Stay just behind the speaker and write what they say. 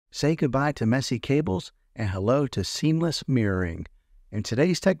Say goodbye to messy cables and hello to seamless mirroring. In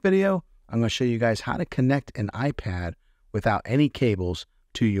today's tech video, I'm going to show you guys how to connect an iPad without any cables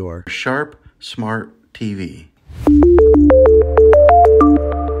to your Sharp Smart TV.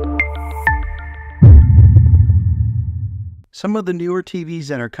 Some of the newer TVs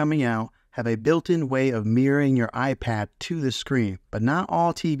that are coming out have a built-in way of mirroring your iPad to the screen, but not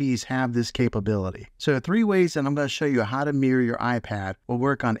all TVs have this capability. So 3 ways that I'm going to show you how to mirror your iPad will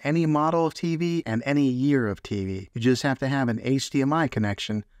work on any model of TV and any year of TV. You just have to have an HDMI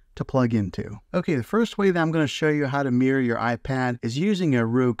connection to plug into. Okay, the first way that I'm going to show you how to mirror your iPad is using a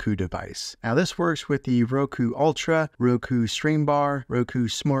Roku device. Now this works with the Roku Ultra, Roku Stream Bar, Roku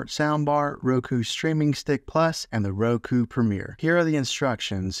Smart Soundbar, Roku Streaming Stick Plus, and the Roku Premier. Here are the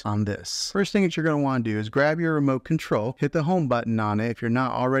instructions on this. First thing that you're going to want to do is grab your remote control, hit the home button on it if you're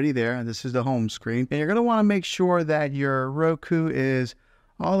not already there. This is the home screen. And you're going to want to make sure that your Roku is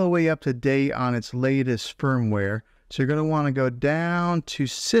all the way up to date on its latest firmware. So you're going to want to go down to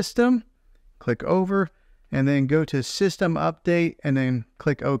System, click over, and then go to System Update, and then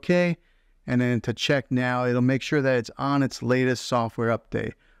click OK. And then to check now, it'll make sure that it's on its latest software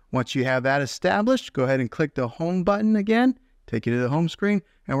update. Once you have that established, go ahead and click the Home button again, take you to the home screen,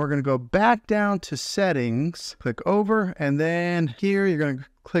 and we're going to go back down to Settings, click over, and then here you're going to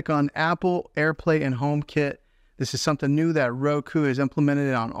click on Apple AirPlay and HomeKit. This is something new that Roku has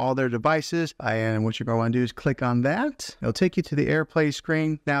implemented on all their devices. And what you're going to want to do is click on that. It'll take you to the AirPlay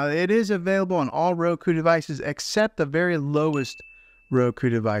screen. Now, it is available on all Roku devices except the very lowest Roku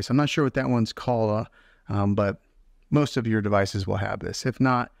device. I'm not sure what that one's called, but most of your devices will have this. If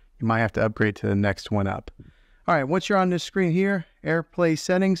not, you might have to upgrade to the next one up. All right, once you're on this screen here, AirPlay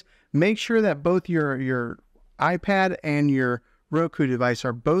settings, make sure that both your iPad and your Roku device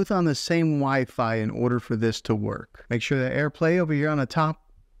are both on the same Wi-Fi in order for this to work. Make sure that AirPlay over here on the top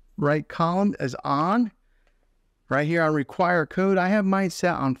right column is on. Right here on require code, I have mine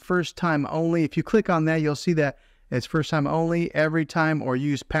set on first time only. If you click on that, you'll see that it's first time only, every time, or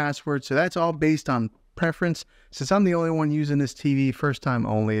use password. So that's all based on preference. Since I'm the only one using this TV, first time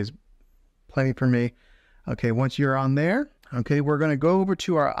only is plenty for me. Okay, once you're on there, okay, we're going to go over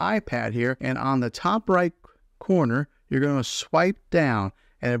to our iPad here, and on the top right corner, you're going to swipe down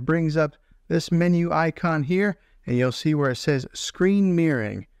and it brings up this menu icon here, and you'll see where it says screen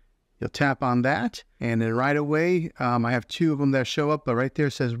mirroring. You'll tap on that, and then right away, I have 2 of them that show up, but right there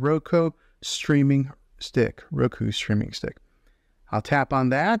it says Roku Streaming Stick. Roku Streaming Stick. I'll tap on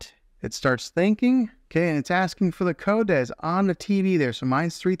that. It starts thinking, okay, and it's asking for the code that is on the TV there. So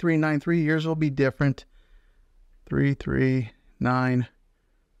mine's 3393. Yours will be different.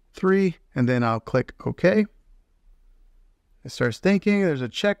 3393, and then I'll click OK. It starts thinking. There's a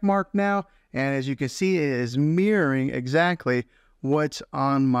check mark now, and as you can see, it is mirroring exactly what's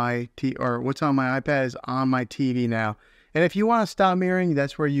on my iPad is on my TV now. And if you want to stop mirroring,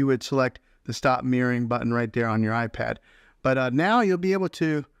 that's where you would select the stop mirroring button right there on your iPad. But now you'll be able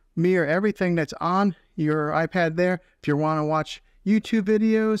to mirror everything that's on your iPad there. If you want to watch YouTube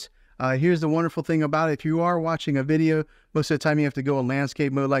videos, here's the wonderful thing about it. If you are watching a video, most of the time you have to go in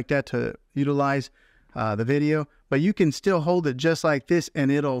landscape mode like that to utilize the video, but you can still hold it just like this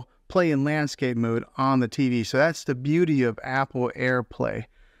and it'll play in landscape mode on the TV. So that's the beauty of Apple AirPlay.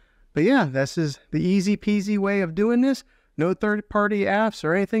 But yeah, this is the easy peasy way of doing this. No third-party apps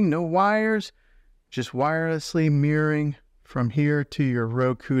or anything, no wires, just wirelessly mirroring from here to your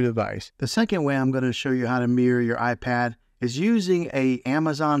Roku device. The second way I'm going to show you how to mirror your iPad is using a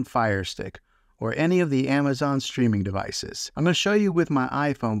Amazon Fire Stick or any of the Amazon streaming devices. I'm going to show you with my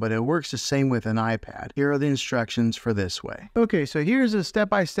iPhone, but it works the same with an iPad. Here are the instructions for this way. Okay, so here's the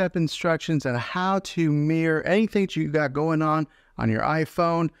step-by-step instructions on how to mirror anything that you got going on your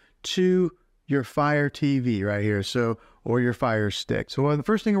iPhone to your Fire TV right here, or your Fire Stick. So the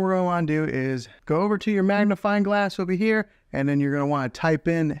first thing we're going to want to do is go over to your magnifying glass over here, and then you're going to want to type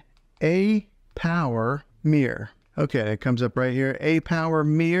in A Power Mirror. Okay, it comes up right here, A Power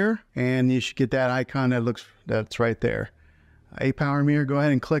Mirror, and you should get that icon that's right there. A Power Mirror, go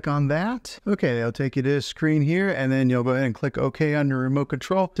ahead and click on that. Okay, it'll take you to this screen here, and then you'll go ahead and click OK on your remote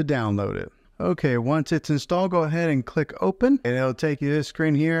control to download it. Okay, once it's installed, go ahead and click Open, and it'll take you to this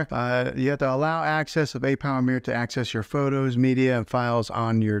screen here. You have to allow access of A Power Mirror to access your photos, media, and files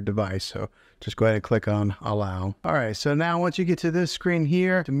on your device. So just go ahead and click on Allow. All right, so now once you get to this screen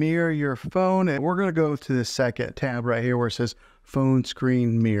here to mirror your phone, and we're going to go to the second tab right here where it says Phone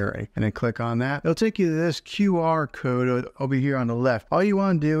Screen Mirroring, and then click on that. It'll take you to this QR code over here on the left. All you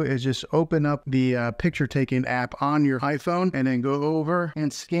want to do is just open up the picture taking app on your iPhone and then go over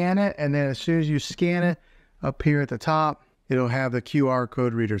and scan it, and then as soon as you scan it, up here at the top, it'll have the QR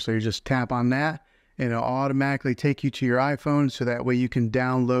code reader. So you just tap on that and it'll automatically take you to your iPhone, so that way you can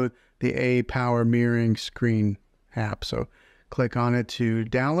download the A-Power mirroring screen app. So click on it to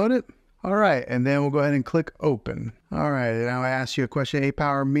download it. All right, and then we'll go ahead and click open. All right, now I ask you a question.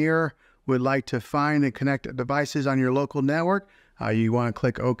 A-Power Mirror would like to find and connect devices on your local network. You want to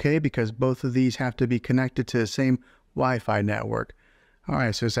click OK, because both of these have to be connected to the same Wi-Fi network. All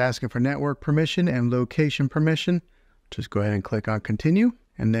right, so it's asking for network permission and location permission. Just go ahead and click on continue,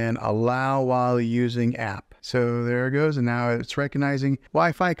 and then allow while using app. So there it goes, and now it's recognizing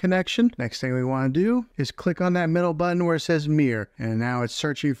Wi-Fi connection. Next thing we want to do is click on that middle button where it says mirror, and now it's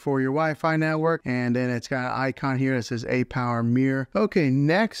searching for your Wi-Fi network, and then it's got an icon here that says A-Power Mirror. Okay,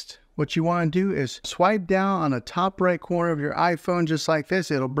 next, what you want to do is swipe down on the top right corner of your iPhone just like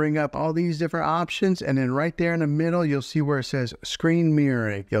this. It'll bring up all these different options, and then right there in the middle, you'll see where it says screen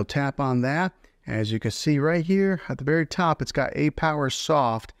mirroring. You'll tap on that. As you can see right here at the very top, it's got A-Power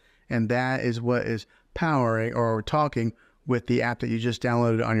Soft, and that is what is powering or talking with the app that you just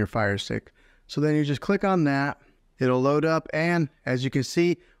downloaded on your Fire Stick. So then you just click on that, it'll load up, and as you can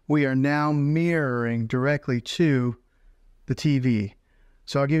see, we are now mirroring directly to the TV.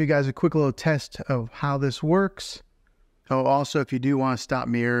 So I'll give you guys a quick little test of how this works. Oh, also, if you do want to stop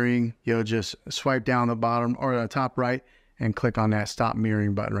mirroring, you'll just swipe down the bottom or the top right and click on that stop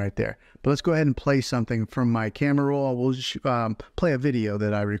mirroring button right there. But let's go ahead and play something from my camera roll. We'll play a video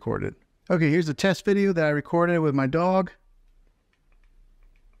that I recorded. Okay, here's a test video that I recorded with my dog.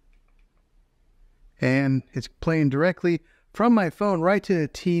 And it's playing directly from my phone right to the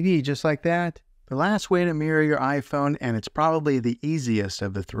TV, just like that. The last way to mirror your iPhone, and it's probably the easiest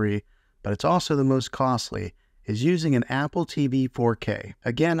of the three, but it's also the most costly, is using an Apple TV 4K.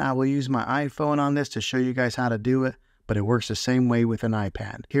 Again, I will use my iPhone on this to show you guys how to do it, but it works the same way with an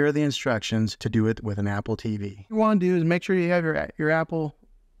iPad. Here are the instructions to do it with an Apple TV. What you want to do is make sure you have your Apple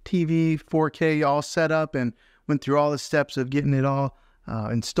TV 4K all set up and went through all the steps of getting it all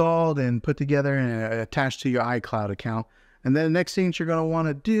installed and put together and attached to your iCloud account. And then the next thing that you're going to want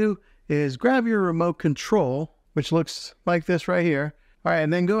to do is grab your remote control, which looks like this right here. All right,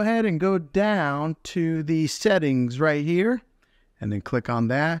 and then go ahead and go down to the settings right here, and then click on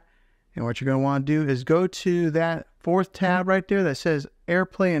that. And what you're going to want to do is go to that fourth tab right there that says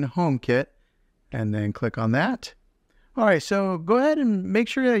AirPlay and HomeKit, and then click on that. All right, so go ahead and make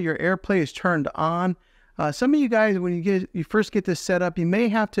sure that your AirPlay is turned on. Some of you guys, when you first get this set up, you may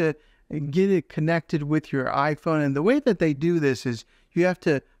have to get it connected with your iPhone. And the way that they do this is you have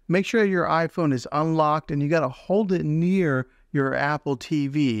to make sure your iPhone is unlocked, and you got to hold it near your Apple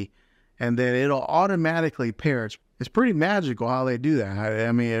TV, and then it'll automatically pair. It's pretty magical how they do that.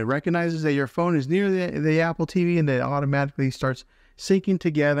 I mean, it recognizes that your phone is near the Apple TV, and then it automatically starts syncing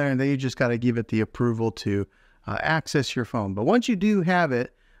together, and then you just got to give it the approval to access your phone. But once you do have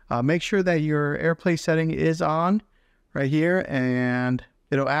it, make sure that your AirPlay setting is on right here, and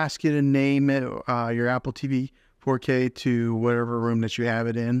it'll ask you to name it your Apple TV 4K to whatever room that you have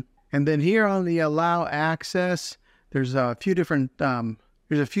it in. And then here on the allow access, there's a few different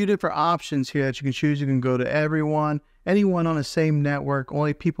options here that you can choose. You can go to everyone, anyone on the same network.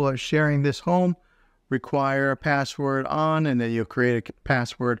 Only people that are sharing this home require a password on, and then you'll create a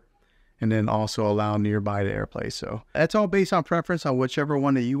password, and then also allow nearby to AirPlay. So that's all based on preference on whichever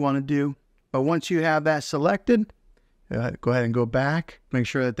one that you want to do. But once you have that selected, go ahead and go back. Make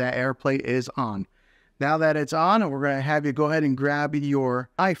sure that that AirPlay is on. Now that it's on, we're going to have you go ahead and grab your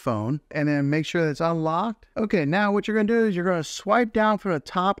iPhone and then make sure that it's unlocked. Okay, now what you're going to do is you're going to swipe down from the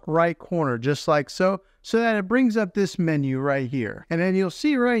top right corner, just like so that it brings up this menu right here. And then you'll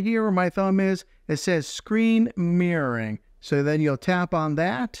see right here where my thumb is, it says screen mirroring. So then you'll tap on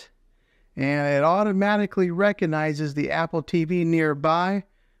that, and it automatically recognizes the Apple TV nearby.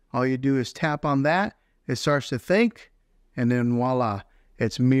 All you do is tap on that, it starts to think, and then voila,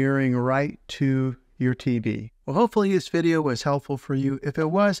 it's mirroring right to your TV. Well, hopefully this video was helpful for you. If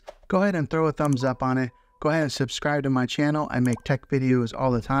it was, go ahead and throw a thumbs up on it. Go ahead and subscribe to my channel. I make tech videos all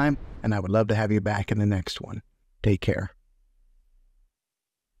the time, and I would love to have you back in the next one. Take care.